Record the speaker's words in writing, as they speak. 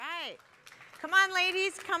Come on,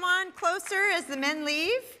 ladies, come on closer as the men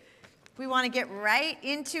leave. We want to get right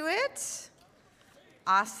into it.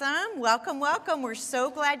 Awesome. Welcome, welcome. We're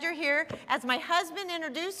so glad you're here. As my husband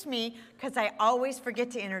introduced me, because I always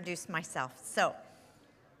forget to introduce myself. So,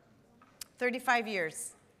 35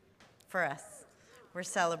 years for us. We're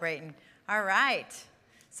celebrating. All right.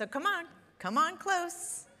 So come on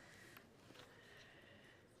close.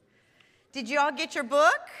 Did you all get your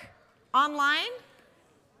book online?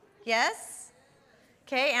 Yes?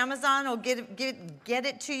 Okay, Amazon will get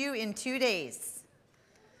it to you in 2 days.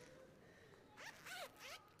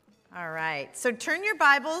 All right, so turn your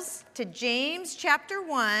Bibles to James chapter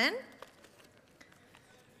 1.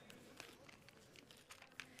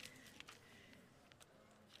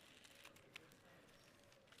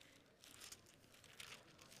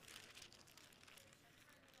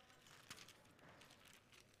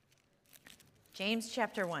 James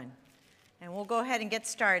chapter 1. And we'll go ahead and get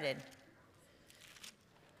started.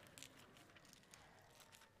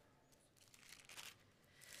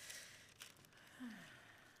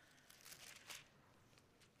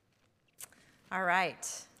 All right,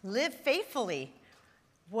 live faithfully.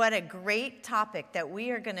 What a great topic that we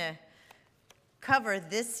are going to cover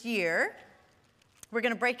this year. We're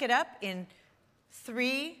going to break it up in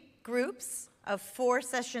 3 groups of 4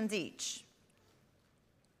 sessions each.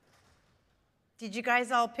 Did you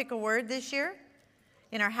guys all pick a word this year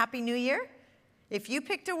in our Happy New Year? If you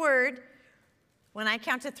picked a word, when I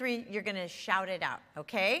count to 3, you're going to shout it out,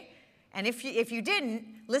 okay? And if you didn't,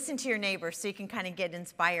 listen to your neighbor so you can kind of get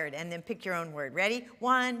inspired and then pick your own word. Ready?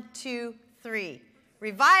 1, 2, 3.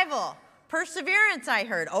 Revival. Perseverance, I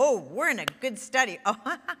heard. Oh, we're in a good study. Oh,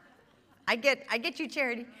 I get you,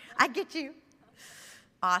 Charity. I get you.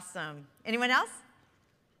 Awesome. Anyone else?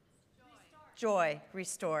 Joy.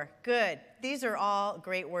 Restore. Good. These are all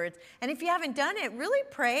great words. And if you haven't done it, really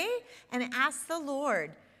pray and ask the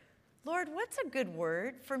Lord, Lord, what's a good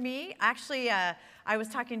word for me? Actually, I was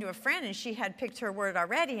talking to a friend, and she had picked her word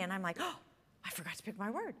already, and I'm like, oh, I forgot to pick my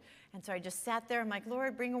word. And so I just sat there. I'm like,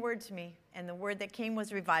 Lord, bring a word to me. And the word that came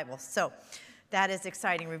was revival. So that is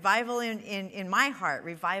exciting. Revival in my heart,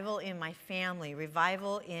 revival in my family,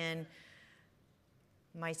 revival in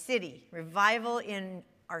my city, revival in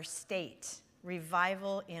our state,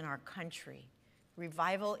 revival in our country,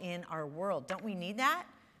 revival in our world. Don't we need that?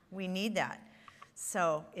 We need that.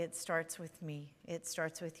 So it starts with me. It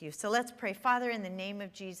starts with you. So let's pray. Father, in the name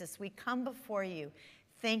of Jesus, we come before you,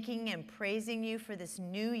 thanking and praising you for this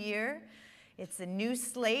new year. It's a new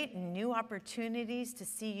slate and new opportunities to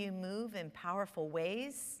see you move in powerful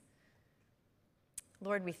ways.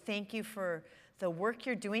 Lord, we thank you for the work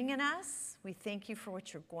you're doing in us. We thank you for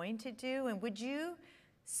what you're going to do. And would you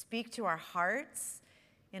speak to our hearts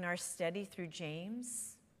in our study through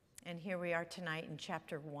James? And here we are tonight in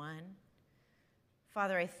chapter 1.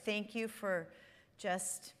 Father, I thank you for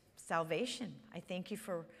just salvation. I thank you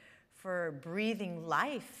for breathing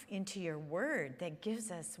life into your word that gives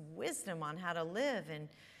us wisdom on how to live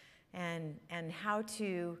and how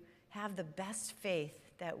to have the best faith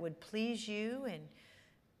that would please you and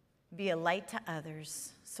be a light to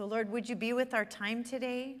others. So, Lord, would you be with our time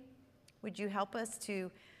today? Would you help us to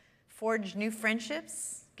forge new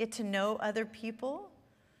friendships, get to know other people?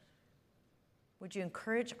 Would you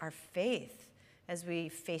encourage our faith as we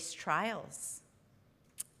face trials?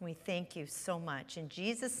 We thank you so much. In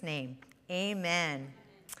Jesus' name, amen.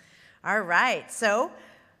 All right, so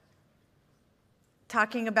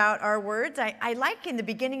talking about our words, I like in the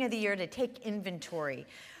beginning of the year to take inventory.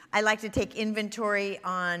 I like to take inventory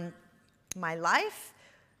on my life,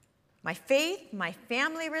 my faith, my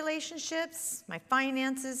family relationships, my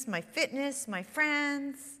finances, my fitness, my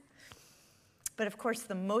friends. But of course,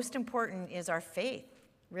 the most important is our faith,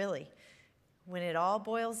 really. When it all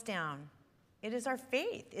boils down, it is our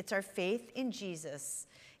faith. It's our faith in Jesus.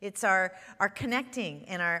 It's our connecting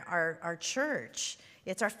in our church.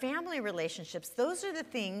 It's our family relationships. Those are the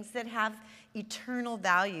things that have eternal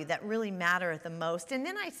value, that really matter the most. And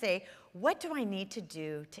then I say, what do I need to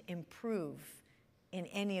do to improve in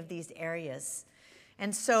any of these areas?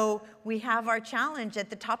 And so we have our challenge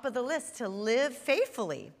at the top of the list to live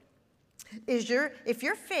faithfully. If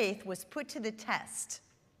your faith was put to the test,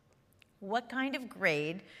 what kind of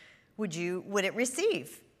grade would it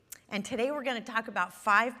receive? And today we're going to talk about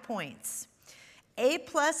 5 points. A+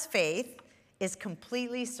 faith is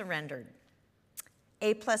completely surrendered.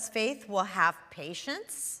 A+ faith will have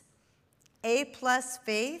patience. A+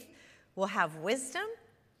 faith will have wisdom.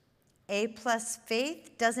 A+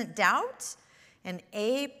 faith doesn't doubt. And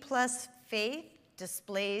A+ faith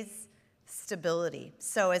displays stability.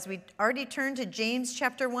 So as we already turned to James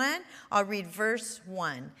chapter 1, I'll read verse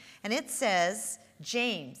 1. And it says,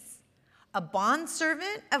 James, a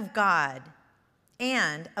bondservant of God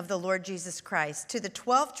and of the Lord Jesus Christ, to the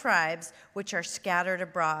 12 tribes which are scattered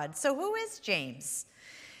abroad. So who is James?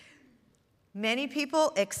 Many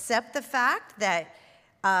people accept the fact that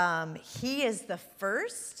he is the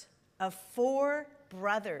first of 4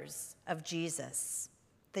 brothers of Jesus.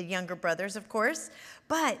 The younger brothers, of course.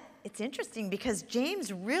 But it's interesting because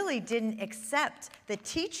James really didn't accept the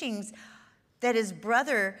teachings that his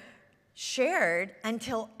brother shared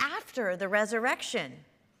until after the resurrection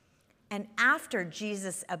and after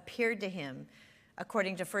Jesus appeared to him,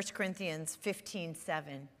 according to 1 Corinthians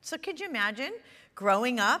 15:7. So could you imagine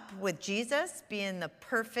growing up with Jesus, being the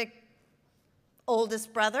perfect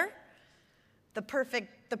oldest brother, the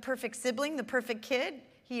perfect sibling, the perfect kid?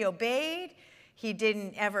 He obeyed. He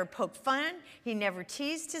didn't ever poke fun. He never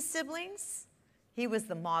teased his siblings. He was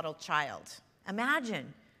the model child.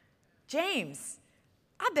 Imagine, James,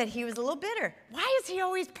 I bet he was a little bitter. Why is he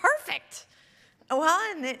always perfect? Well,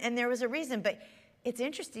 and there was a reason, but it's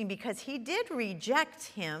interesting because he did reject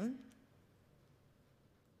him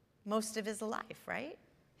most of his life, right?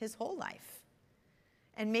 His whole life.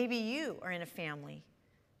 And maybe you are in a family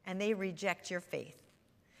and they reject your faith.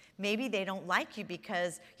 Maybe they don't like you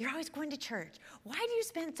because you're always going to church. Why do you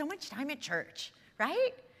spend so much time at church,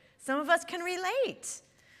 right? Some of us can relate.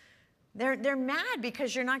 They're mad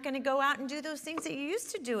because you're not going to go out and do those things that you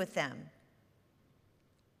used to do with them.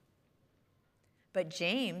 But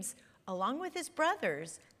James, along with his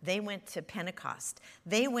brothers, they went to Pentecost.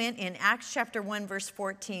 They went in Acts chapter 1, verse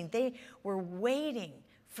 14. They were waiting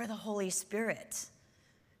for the Holy Spirit.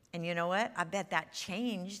 And you know what? I bet that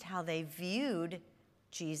changed how they viewed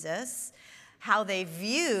Jesus, how they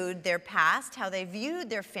viewed their past, how they viewed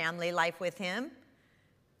their family life with him.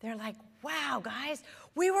 They're like, wow, guys,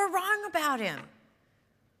 we were wrong about him.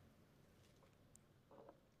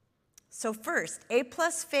 So first, A+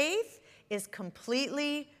 faith is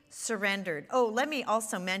completely surrendered. Oh, let me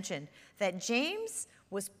also mention that James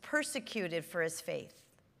was persecuted for his faith.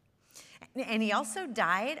 And he also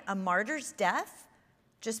died a martyr's death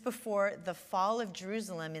just before the fall of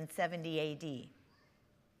Jerusalem in 70 AD.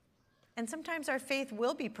 And sometimes our faith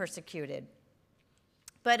will be persecuted.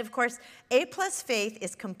 But of course, A+ faith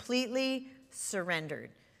is completely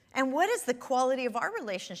surrendered. And what is the quality of our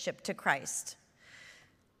relationship to Christ?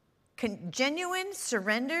 Genuine,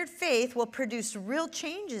 surrendered faith will produce real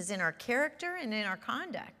changes in our character and in our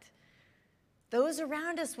conduct. Those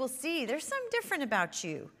around us will see there's something different about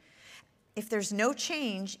you. If there's no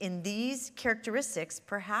change in these characteristics,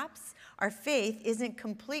 perhaps our faith isn't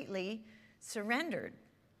completely surrendered.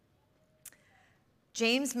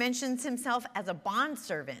 James mentions himself as a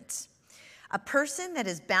bondservant, a person that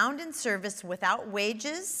is bound in service without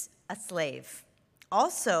wages, a slave.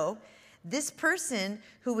 Also, this person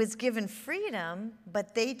who was given freedom,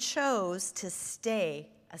 but they chose to stay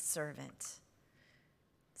a servant.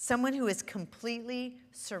 Someone who is completely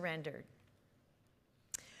surrendered.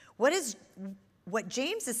 What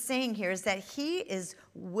James is saying here is that he is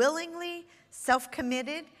willingly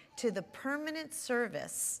self-committed to the permanent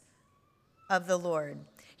service of the Lord.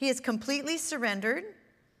 He is completely surrendered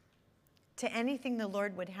to anything the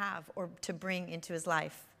Lord would have or to bring into his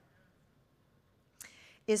life.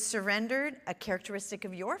 Is surrendered a characteristic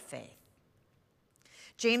of your faith?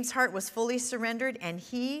 James' heart was fully surrendered, and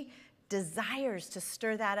he desires to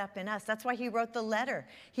stir that up in us. That's why he wrote the letter.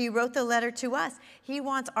 He wrote the letter to us. He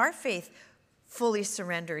wants our faith fully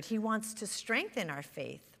surrendered. He wants to strengthen our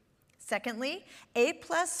faith. Secondly, A+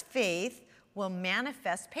 faith will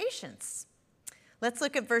manifest patience. Let's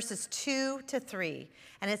look at verses 2 to 3.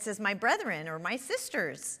 And it says, my brethren, or my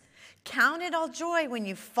sisters, count it all joy when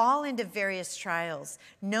you fall into various trials,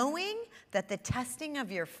 knowing that the testing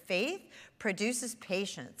of your faith produces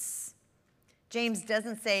patience. James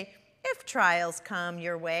doesn't say, if trials come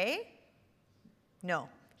your way. No,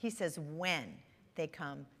 he says when they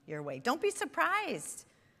come your way. Don't be surprised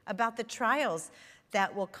about the trials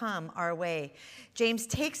that will come our way. James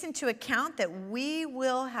takes into account that we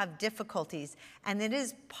will have difficulties, and it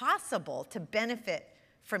is possible to benefit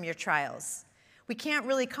from your trials. We can't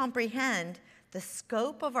really comprehend the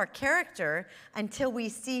scope of our character until we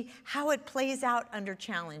see how it plays out under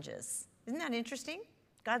challenges. Isn't that interesting?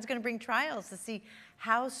 God's going to bring trials to see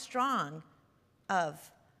how strong of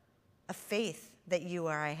a faith that you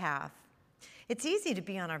or I have. It's easy to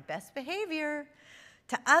be on our best behavior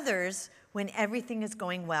to others when everything is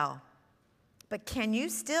going well. But can you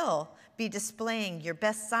still be displaying your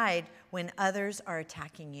best side when others are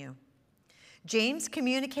attacking you? James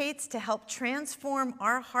communicates to help transform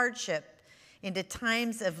our hardship into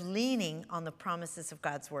times of leaning on the promises of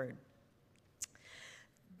God's word.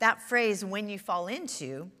 That phrase, when you fall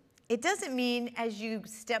into, it doesn't mean as you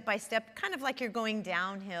step by step, kind of like you're going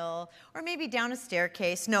downhill or maybe down a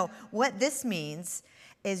staircase. No, what this means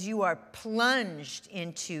is you are plunged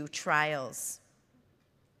into trials.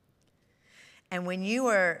 And when you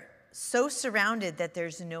are so surrounded that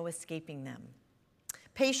there's no escaping them.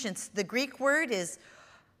 Patience, the Greek word is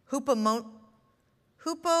hupomone,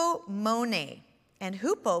 and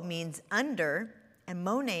hupo means under, and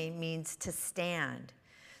mone means to stand.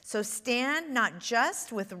 So stand not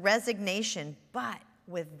just with resignation, but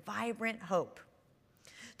with vibrant hope.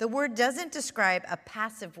 The word doesn't describe a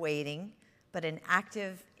passive waiting, but an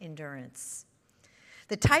active endurance.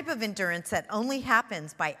 The type of endurance that only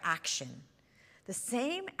happens by action. The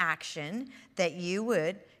same action that you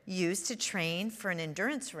would use to train for an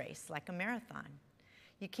endurance race, like a marathon.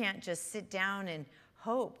 You can't just sit down and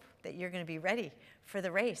hope that you're going to be ready for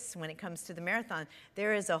the race when it comes to the marathon.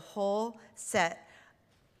 There is a whole set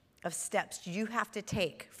of steps you have to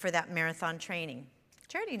take for that marathon training.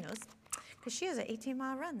 Charity knows, because she has an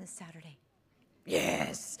 18-mile run this Saturday.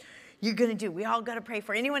 Yes, you're going to do. We all got to pray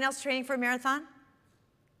for. Anyone else training for a marathon?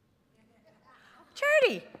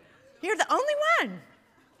 Charity, you're the only one.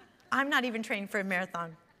 I'm not even training for a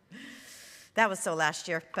marathon. That was so last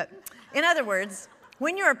year. But in other words,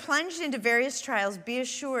 when you are plunged into various trials, be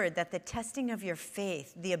assured that the testing of your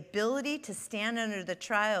faith, the ability to stand under the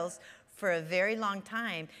trials for a very long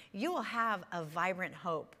time, you will have a vibrant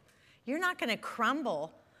hope. You're not going to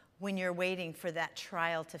crumble when you're waiting for that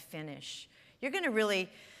trial to finish. You're going to really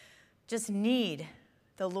just need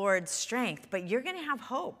the Lord's strength, but you're going to have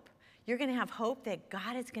hope. You're going to have hope that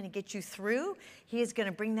God is going to get you through. He is going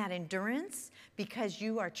to bring that endurance because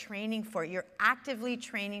you are training for it. You're actively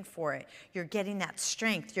training for it. You're getting that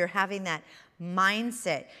strength. You're having that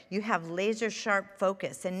mindset. You have laser sharp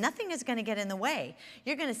focus, and nothing is going to get in the way.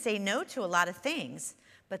 You're going to say no to a lot of things,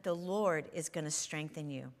 but the Lord is going to strengthen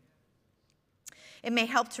you. It may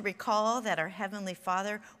help to recall that our Heavenly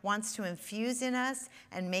Father wants to infuse in us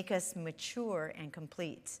and make us mature and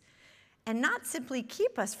complete, and not simply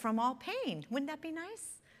keep us from all pain. Wouldn't that be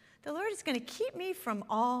nice? The Lord is going to keep me from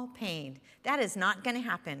all pain. That is not going to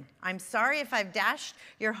happen. I'm sorry if I've dashed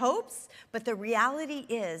your hopes, but the reality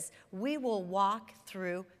is we will walk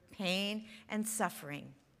through pain and suffering.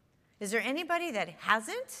 Is there anybody that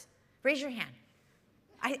hasn't? Raise your hand.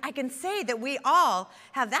 I can say that we all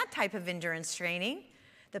have that type of endurance training,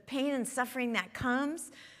 the pain and suffering that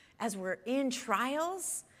comes as we're in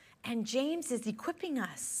trials, and James is equipping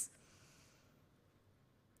us.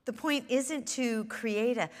 The point isn't to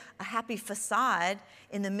create a happy facade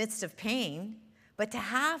in the midst of pain, but to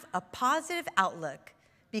have a positive outlook,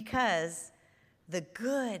 because the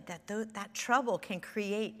good that trouble can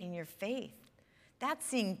create in your faith, that's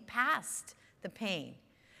seeing past the pain.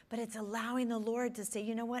 But it's allowing the Lord to say,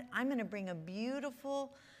 you know what, I'm going to bring a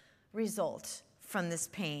beautiful result from this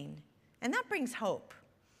pain. And that brings hope.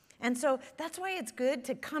 And so that's why it's good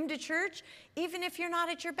to come to church, even if you're not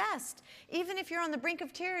at your best, even if you're on the brink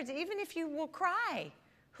of tears, even if you will cry.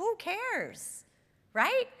 Who cares,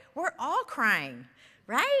 right? We're all crying,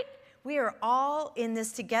 right? We are all in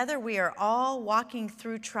this together. We are all walking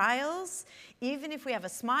through trials. Even if we have a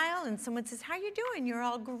smile and someone says, how are you doing? You're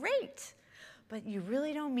all great. But you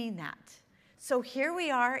really don't mean that. So here we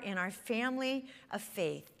are in our family of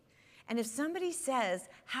faith. And if somebody says,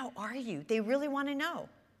 how are you? They really want to know.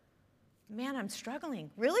 Man, I'm struggling.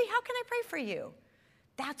 Really? How can I pray for you?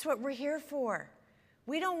 That's what we're here for.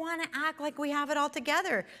 We don't want to act like we have it all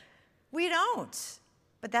together. We don't.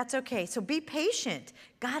 But that's okay. So be patient.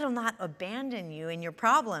 God will not abandon you in your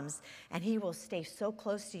problems, and he will stay so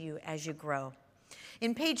close to you as you grow.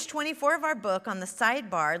 In page 24 of our book, on the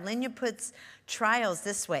sidebar, Linya puts trials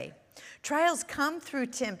this way. Trials come through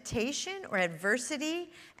temptation or adversity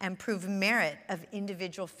and prove merit of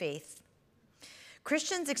individual faith.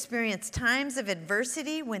 Christians experience times of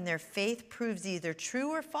adversity when their faith proves either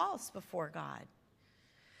true or false before God.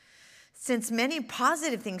 Since many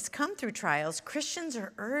positive things come through trials, Christians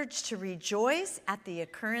are urged to rejoice at the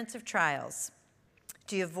occurrence of trials.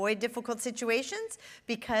 Do you avoid difficult situations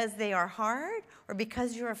because they are hard or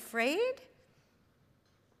because you're afraid?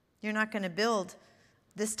 You're not going to build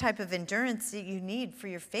this type of endurance that you need for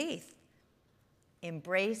your faith.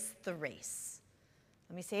 Embrace the race.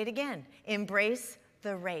 Let me say it again. Embrace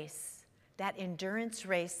the race, that endurance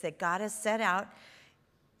race that God has set out,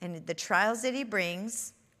 and the trials that he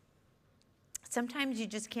brings. Sometimes you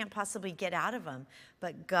just can't possibly get out of them,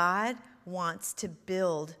 but God wants to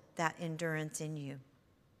build that endurance in you.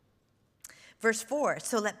 Verse 4,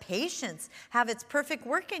 so let patience have its perfect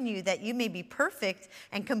work in you, that you may be perfect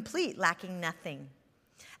and complete, lacking nothing.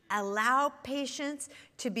 Allow patience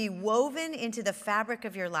to be woven into the fabric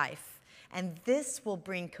of your life, and this will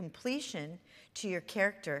bring completion to your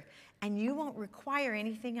character, and you won't require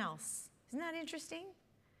anything else. Isn't that interesting?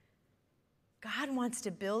 God wants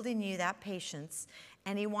to build in you that patience,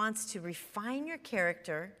 and he wants to refine your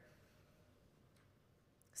character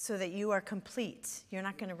so that you are complete. You're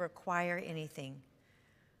not going to require anything.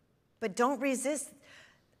 But don't resist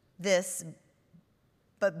this,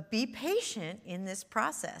 but be patient in this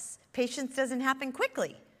process. Patience doesn't happen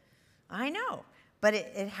quickly. I know, but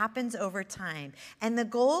it happens over time. And the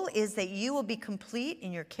goal is that you will be complete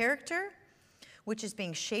in your character, which is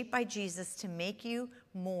being shaped by Jesus to make you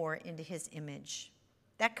more into his image.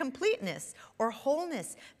 That completeness or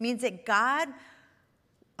wholeness means that God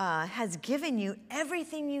has given you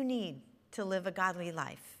everything you need to live a godly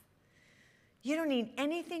life. You don't need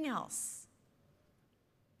anything else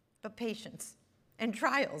but patience and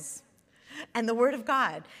trials and the Word of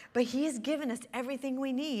God. But he has given us everything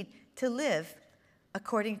we need to live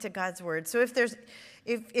according to God's Word. So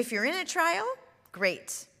if you're in a trial,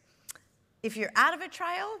 great. If you're out of a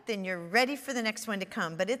trial, then you're ready for the next one to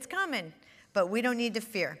come. But it's coming, but we don't need to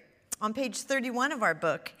fear. On page 31 of our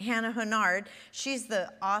book, Hannah Honnard, she's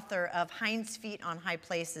the author of Hind's Feet on High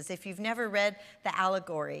Places. If you've never read the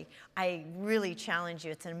allegory, I really challenge you.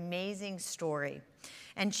 It's an amazing story.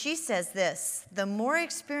 And she says this, the more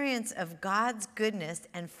experience of God's goodness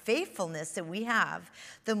and faithfulness that we have,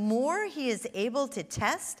 the more he is able to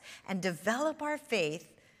test and develop our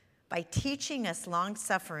faith by teaching us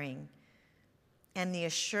long-suffering and the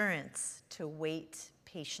assurance to wait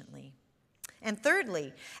patiently. And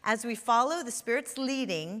thirdly, as we follow the Spirit's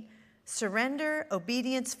leading, surrender,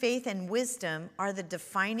 obedience, faith, and wisdom are the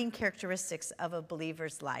defining characteristics of a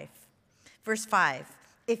believer's life. Verse 5,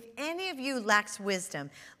 if any of you lacks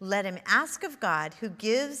wisdom, let him ask of God, who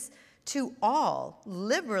gives to all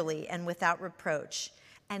liberally and without reproach,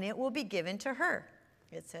 and it will be given to her.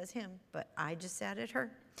 It says him, but I just added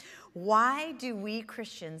her. Why do we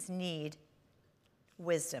Christians need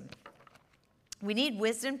wisdom? We need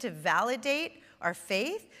wisdom to validate our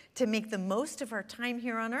faith, to make the most of our time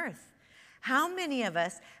here on earth. How many of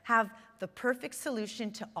us have the perfect solution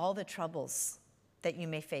to all the troubles that you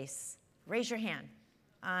may face? Raise your hand.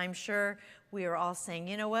 I'm sure we are all saying,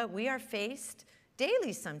 you know what? We are faced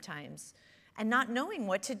daily sometimes and not knowing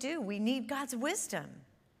what to do. We need God's wisdom.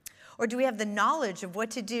 Or do we have the knowledge of what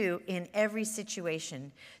to do in every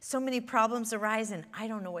situation? So many problems arise and I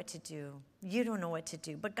don't know what to do. You don't know what to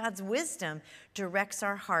do. But God's wisdom directs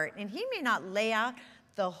our heart. And he may not lay out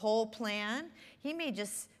the whole plan. He may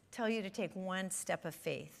just tell you to take one step of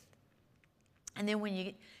faith. And then when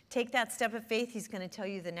you take that step of faith, he's going to tell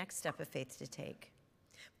you the next step of faith to take.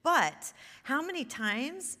 But how many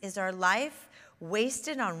times is our life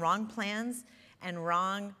wasted on wrong plans and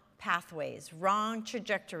wrong pathways, wrong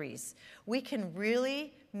trajectories? We can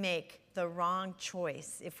really make the wrong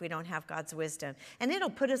choice if we don't have God's wisdom. And it'll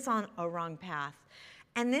put us on a wrong path.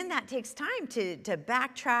 And then that takes time to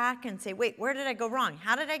backtrack and say, wait, where did I go wrong?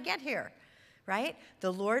 How did I get here? Right?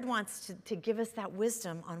 The Lord wants to give us that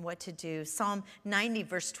wisdom on what to do. Psalm 90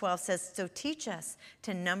 verse 12 says, so teach us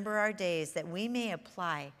to number our days that we may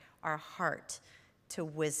apply our heart to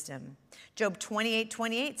wisdom. Job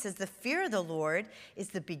 28:28 says, the fear of the Lord is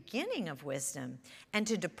the beginning of wisdom, and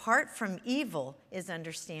to depart from evil is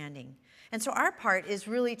understanding. And so our part is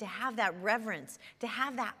really to have that reverence, to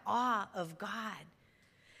have that awe of God,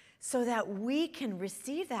 so that we can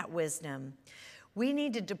receive that wisdom. We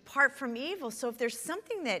need to depart from evil. So if there's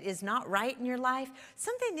something that is not right in your life,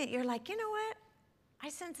 something that you're like, you know what? I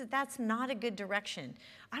sense that that's not a good direction.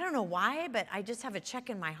 I don't know why, but I just have a check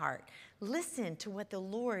in my heart. Listen to what the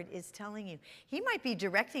Lord is telling you. He might be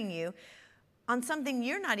directing you on something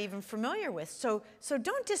you're not even familiar with. So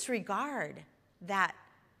don't disregard that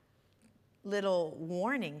little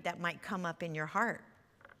warning that might come up in your heart.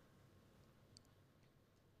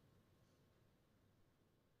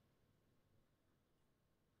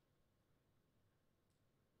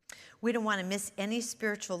 We don't want to miss any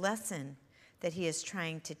spiritual lesson that he is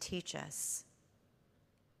trying to teach us.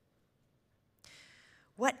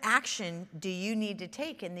 What action do you need to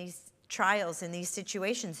take in these trials, in these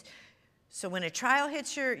situations? So when a trial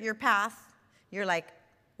hits your path, you're like,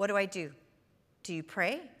 what do I do? Do you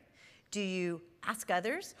pray? Do you ask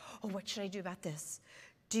others? Oh, what should I do about this?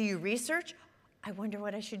 Do you research? I wonder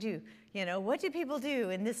what I should do. You know, what do people do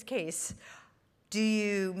in this case? Do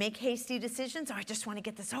you make hasty decisions? Oh, I just want to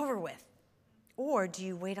get this over with. or do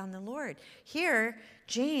you wait on the Lord? Here,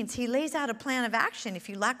 James, he lays out a plan of action if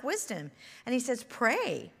you lack wisdom. And he says,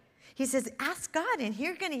 pray. He says, ask God, and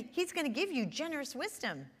he's going to give you generous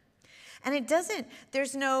wisdom. And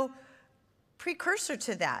there's no precursor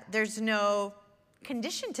to that. There's no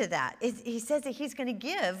condition to that. He says that he's going to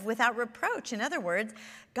give without reproach. In other words,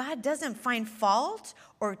 God doesn't find fault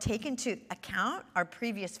or take into account our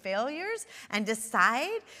previous failures and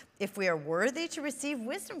decide if we are worthy to receive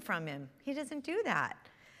wisdom from him. He doesn't do that.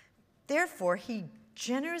 Therefore, he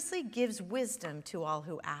generously gives wisdom to all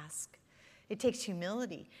who ask. It takes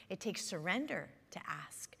humility. It takes surrender to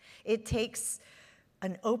ask. It takes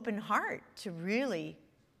an open heart to really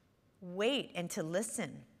wait and to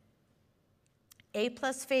listen. A+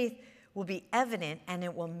 faith will be evident and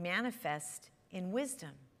it will manifest in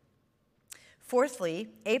wisdom. Fourthly,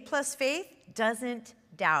 A+ faith doesn't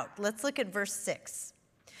doubt. Let's look at verse 6.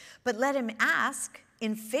 But let him ask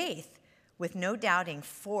in faith with no doubting,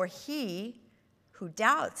 for he who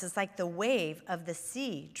doubts is like the wave of the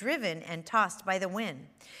sea, driven and tossed by the wind.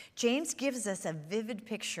 James gives us a vivid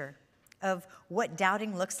picture of what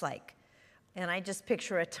doubting looks like. And I just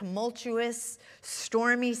picture a tumultuous,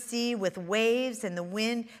 stormy sea with waves and the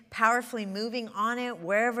wind powerfully moving on it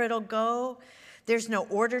wherever it'll go. There's no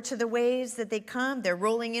order to the waves that they come. They're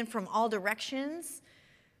rolling in from all directions.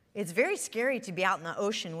 It's very scary to be out in the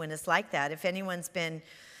ocean when it's like that. If anyone's been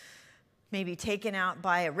maybe taken out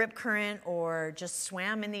by a rip current or just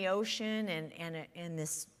swam in the ocean and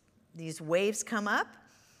these waves come up.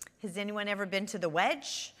 Has anyone ever been to the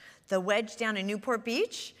Wedge? The Wedge down in Newport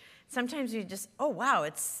Beach? Sometimes you just, oh, wow,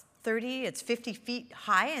 it's 30, it's 50 feet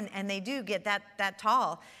high, and they do get that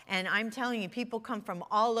tall. And I'm telling you, people come from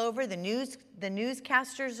all over. The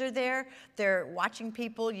newscasters are there. They're watching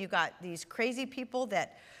people. You got these crazy people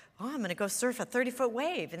that, I'm going to go surf a 30-foot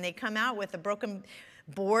wave. And they come out with a broken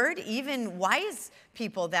board. Even wise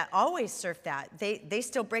people that always surf that, they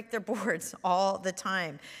still break their boards all the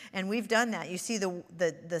time. And we've done that. You see the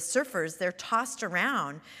surfers, they're tossed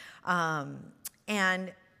around.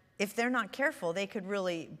 And if they're not careful, they could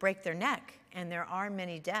really break their neck, and there are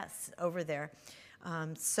many deaths over there.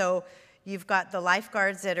 So you've got the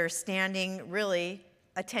lifeguards that are standing, really,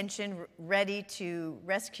 attention, ready to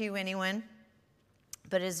rescue anyone,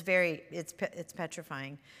 but it's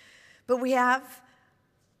petrifying. But we have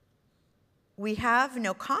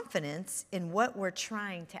no confidence in what we're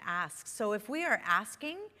trying to ask. So if we are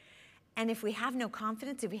asking, and if we have no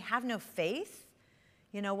confidence, if we have no faith,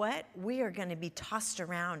 you know what? We are going to be tossed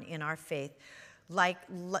around in our faith,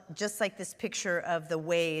 just like this picture of the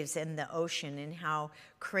waves and the ocean and how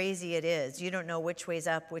crazy it is. You don't know which way's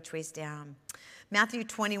up, which way's down. Matthew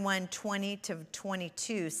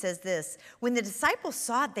 21:20-22 says this, when the disciples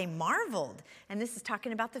saw it, they marveled. And this is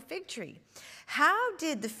talking about the fig tree. How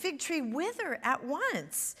did the fig tree wither at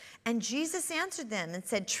once? And Jesus answered them and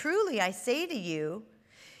said, truly, I say to you,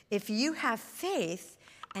 if you have faith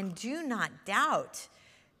and do not doubt,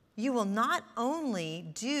 you will not only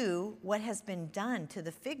do what has been done to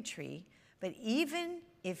the fig tree, but even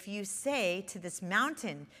if you say to this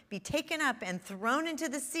mountain, be taken up and thrown into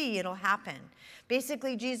the sea, it'll happen.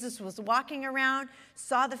 Basically, Jesus was walking around,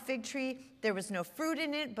 saw the fig tree. There was no fruit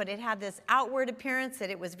in it, but it had this outward appearance that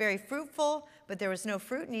it was very fruitful, but there was no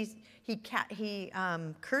fruit. And he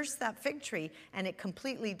cursed that fig tree, and it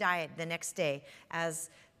completely died the next day as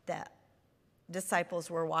the disciples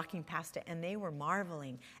were walking past it, and they were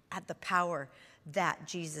marveling at the power that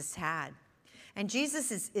Jesus had. And Jesus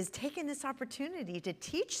is taking this opportunity to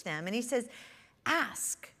teach them, and he says,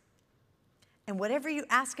 ask. And whatever you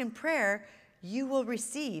ask in prayer, you will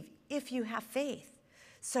receive if you have faith.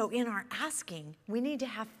 So in our asking, we need to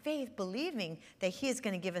have faith, believing that he is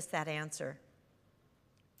going to give us that answer.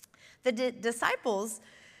 The disciples,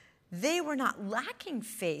 they were not lacking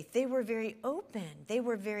faith. They were very open. They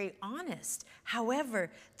were very honest.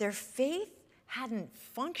 However, their faith hadn't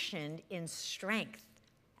functioned in strength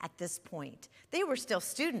at this point. They were still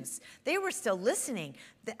students. They were still listening,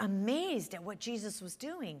 amazed at what Jesus was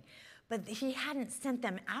doing. But he hadn't sent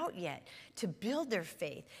them out yet to build their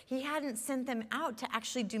faith. He hadn't sent them out to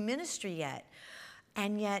actually do ministry yet.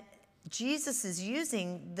 And yet, Jesus is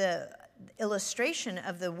using the illustration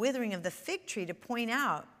of the withering of the fig tree to point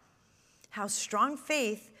out how strong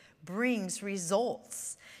faith brings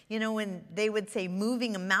results. You know, when they would say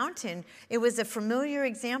moving a mountain, it was a familiar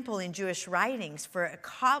example in Jewish writings for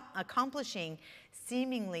accomplishing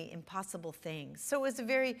seemingly impossible things. So it was a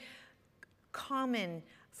very common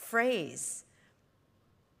phrase.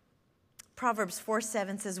 Proverbs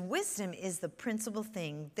 4:7 says, wisdom is the principal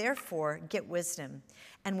thing, therefore get wisdom.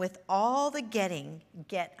 And with all the getting,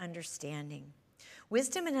 get understanding.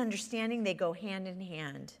 Wisdom and understanding, they go hand in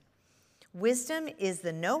hand. Wisdom is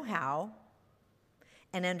the know-how,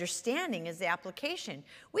 and understanding is the application.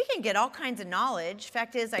 We can get all kinds of knowledge.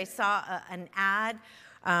 Fact is, I saw an ad.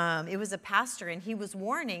 It was a pastor, and he was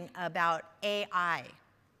warning about AI.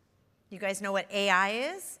 You guys know what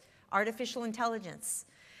AI is? Artificial intelligence.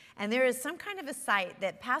 And there is some kind of a site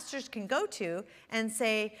that pastors can go to and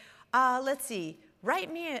say, let's see,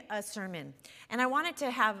 write me a sermon. And I wanted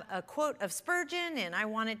to have a quote of Spurgeon, and I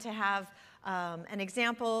wanted to have an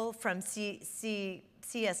example from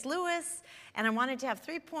C.S. Lewis, and I wanted to have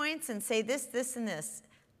 3 points and say this, this, and this.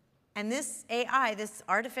 And this AI, this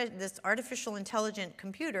artificial intelligent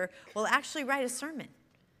computer, will actually write a sermon.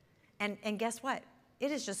 And guess what?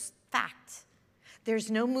 It is just fact.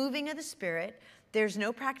 There's no moving of the Spirit. There's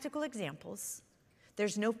no practical examples.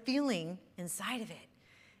 There's no feeling inside of it.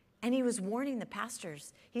 And he was warning the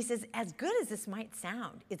pastors. He says, as good as this might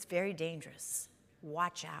sound, it's very dangerous.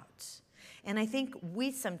 Watch out. And I think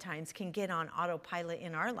we sometimes can get on autopilot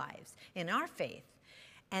in our lives, in our faith.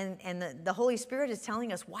 And the Holy Spirit is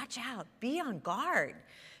telling us, watch out, be on guard,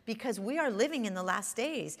 because we are living in the last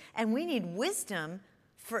days, and we need wisdom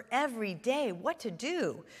for every day, what to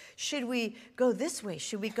do. Should we go this way?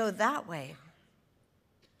 Should we go that way?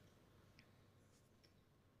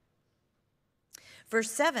 Verse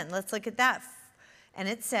 7, let's look at that. And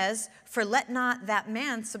it says, for let not that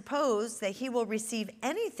man suppose that he will receive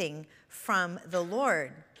anything from the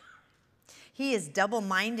Lord. He is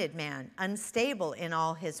double-minded man, unstable in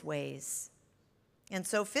all his ways. And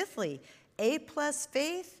so fifthly, A+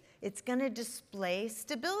 faith, it's going to display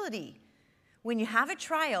stability. When you have a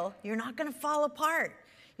trial, you're not going to fall apart.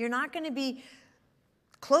 You're not going to be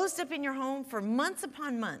closed up in your home for months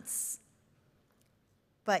upon months.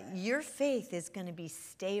 But your faith is going to be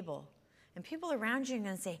stable. And people around you are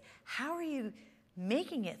going to say, how are you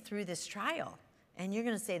making it through this trial? And you're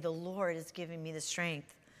going to say, the Lord is giving me the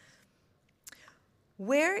strength.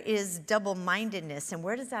 Where is double-mindedness, and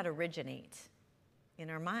where does that originate? In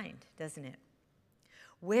our mind, doesn't it?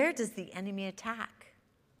 Where does the enemy attack?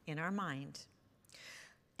 In our mind.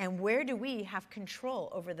 And where do we have control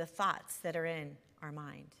over the thoughts that are in our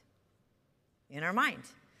mind? In our mind.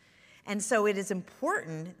 And so it is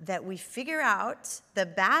important that we figure out the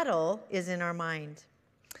battle is in our mind.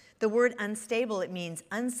 The word unstable, it means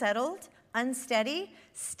unsettled, unsteady,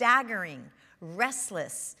 staggering,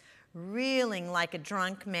 restless, reeling like a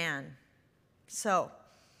drunk man. So,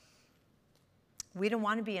 we don't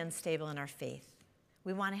want to be unstable in our faith.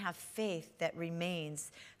 We want to have faith that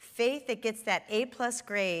remains, faith that gets that A+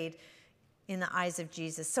 grade in the eyes of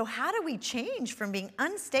Jesus. So how do we change from being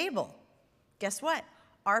unstable? Guess what?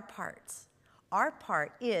 Our part. Our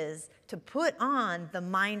part is to put on the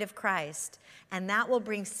mind of Christ, and that will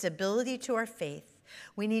bring stability to our faith.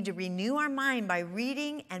 We need to renew our mind by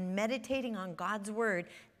reading and meditating on God's word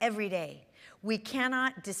every day. We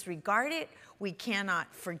cannot disregard it. We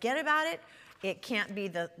cannot forget about it. It can't be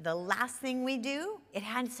the last thing we do. It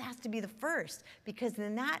has to be the first, because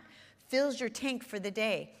then that fills your tank for the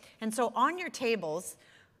day. And so on your tables,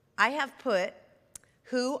 I have put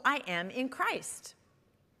who I am in Christ.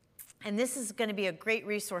 And this is going to be a great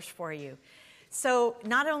resource for you. So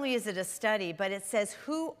not only is it a study, but it says,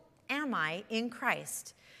 who am I in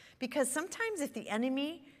Christ? Because sometimes if the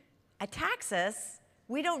enemy attacks us,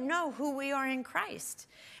 we don't know who we are in Christ.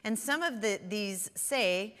 And some of these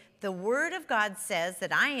say, the Word of God says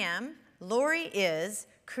that I am, Lori is,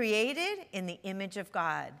 created in the image of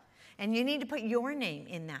God. And you need to put your name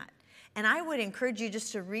in that. And I would encourage you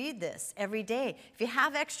just to read this every day. If you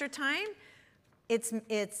have extra time,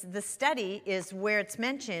 it's the study is where it's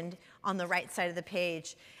mentioned on the right side of the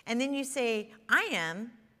page. And then you say, I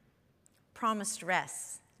am promised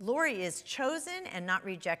rest. Lori is chosen and not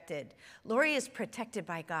rejected. Lori is protected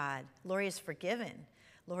by God. Lori is forgiven.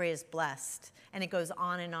 Lori is blessed. And it goes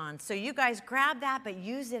on and on. So you guys grab that, but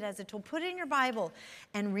use it as a tool. Put it in your Bible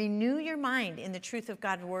and renew your mind in the truth of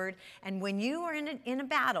God's word. And when you are in a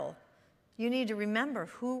battle, you need to remember,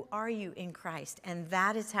 who are you in Christ? And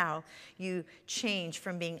that is how you change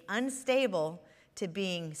from being unstable to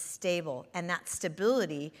being stable. And that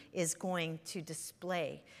stability is going to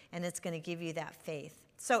display, and it's going to give you that faith.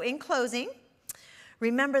 So in closing,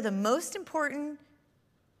 remember the most important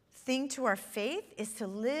thing to our faith is to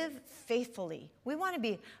live faithfully. We want to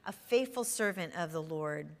be a faithful servant of the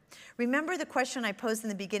Lord. Remember the question I posed in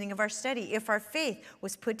the beginning of our study. If our faith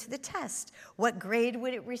was put to the test, what grade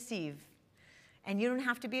would it receive? And you don't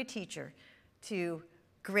have to be a teacher to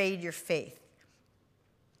grade your faith.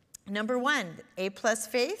 Number 1, A+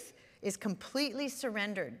 faith is completely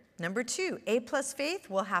surrendered. Number 2, A+ faith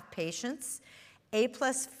will have patience A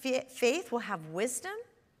plus faith will have wisdom.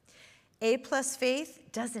 A plus faith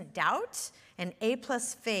doesn't doubt. And A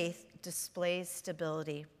plus faith displays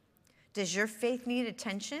stability. Does your faith need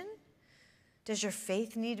attention? Does your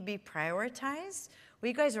faith need to be prioritized? Well,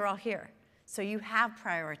 you guys are all here, so you have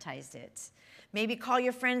prioritized it. Maybe call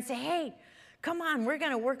your friend and say, hey, come on, we're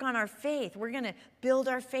going to work on our faith. We're going to build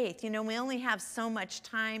our faith. You know, we only have so much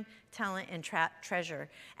time, talent, and treasure,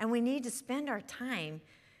 and we need to spend our time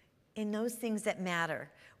in those things that matter.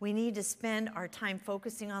 We need to spend our time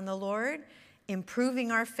focusing on the Lord,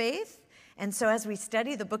 improving our faith, and so as we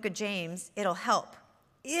study the book of James, it'll help.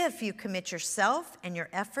 If you commit yourself and your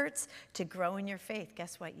efforts to grow in your faith,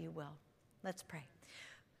 guess what? You will. Let's pray.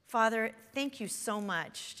 Father, thank you so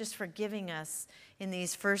much just for giving us in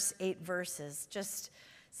these first 8 verses just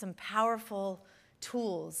some powerful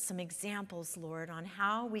tools, some examples, Lord, on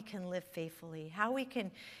how we can live faithfully, how we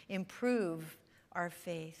can improve our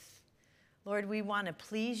faith. Lord, we want to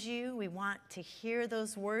please you. We want to hear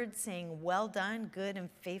those words saying, well done, good and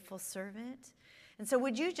faithful servant. And so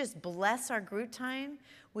would you just bless our group time?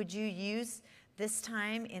 Would you use this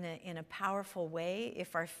time in a powerful way?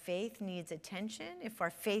 If our faith needs attention, if our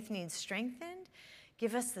faith needs strengthened,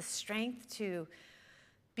 give us the strength to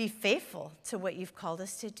be faithful to what you've called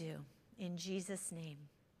us to do. In Jesus' name,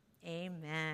 amen.